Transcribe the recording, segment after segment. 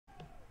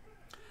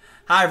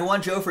Hi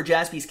everyone, Joe for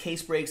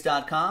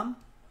jaspyscasebreaks.com.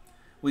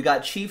 We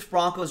got Chiefs,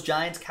 Broncos,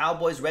 Giants,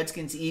 Cowboys,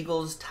 Redskins,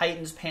 Eagles,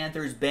 Titans,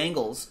 Panthers,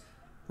 Bengals,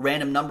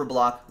 random number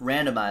block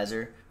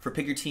randomizer for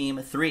Pick Your Team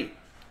 3,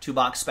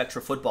 2-box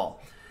Spectra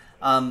football.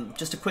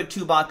 Just a quick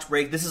 2-box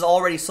break. This is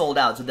already sold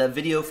out, so that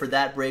video for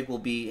that break will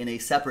be in a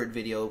separate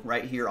video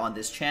right here on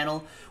this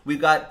channel.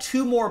 We've got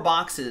 2 more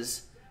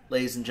boxes,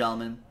 ladies and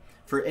gentlemen,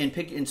 for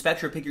in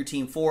Spectra Pick Your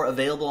Team 4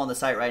 available on the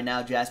site right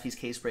now,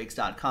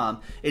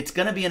 jaspyscasebreaks.com. It's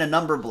going to be in a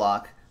number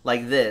block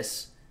like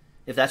this.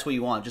 If that's what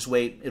you want, just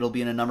wait. It'll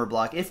be in a number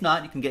block. If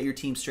not, you can get your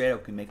team straight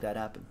up. We can make that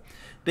happen.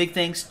 Big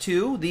thanks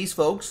to these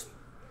folks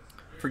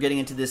for getting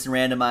into this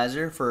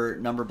randomizer for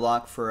number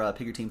block for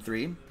Pick Your Team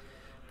 3.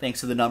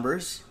 Thanks to the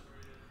numbers.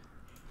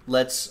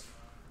 Let's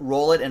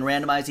roll it and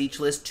randomize each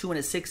list 2 and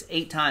a 6,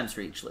 8 times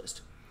for each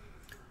list.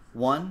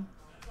 1,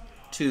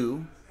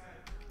 2,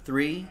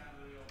 3,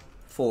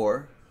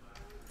 4,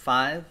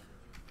 5,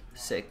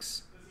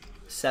 6,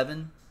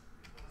 7,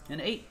 and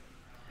 8.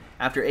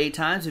 After 8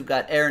 times, we've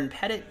got Aaron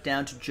Pettit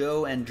down to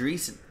Joe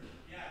Andreessen.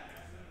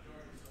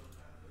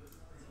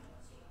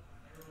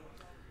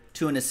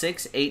 2 and a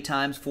 6, 8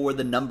 times for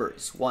the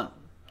numbers. 1,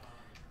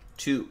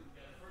 2,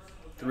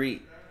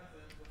 3,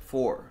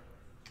 4,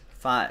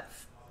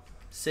 5,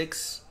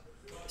 6,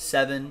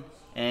 7,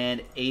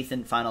 and 8th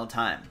and final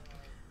time.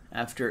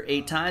 After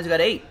 8 times, we got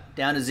 8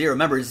 down to 0.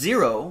 Remember,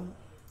 0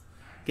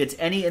 gets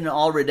any and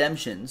all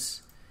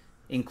redemptions,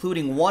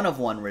 including 1 of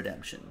 1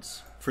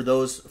 redemptions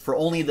for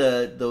only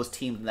those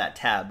teams in that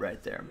tab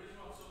right there.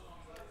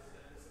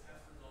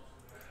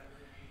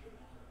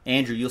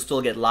 Andrew, you'll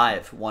still get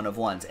live 1 of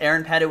 1s.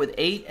 Aaron Pettit with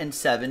 8 and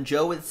 7,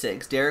 Joe with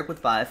 6, Derek with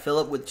 5,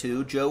 Philip with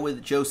 2,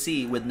 Joe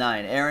C with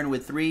 9, Aaron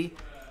with 3,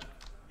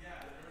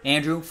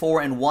 Andrew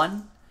 4 and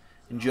 1,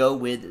 and Joe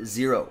with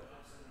 0.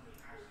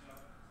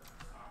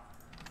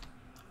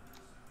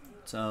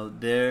 So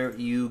there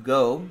you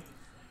go.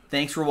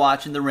 Thanks for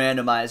watching the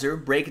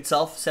randomizer. Break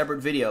itself,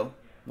 separate video.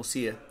 We'll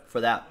see you for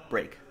that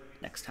break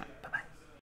next time.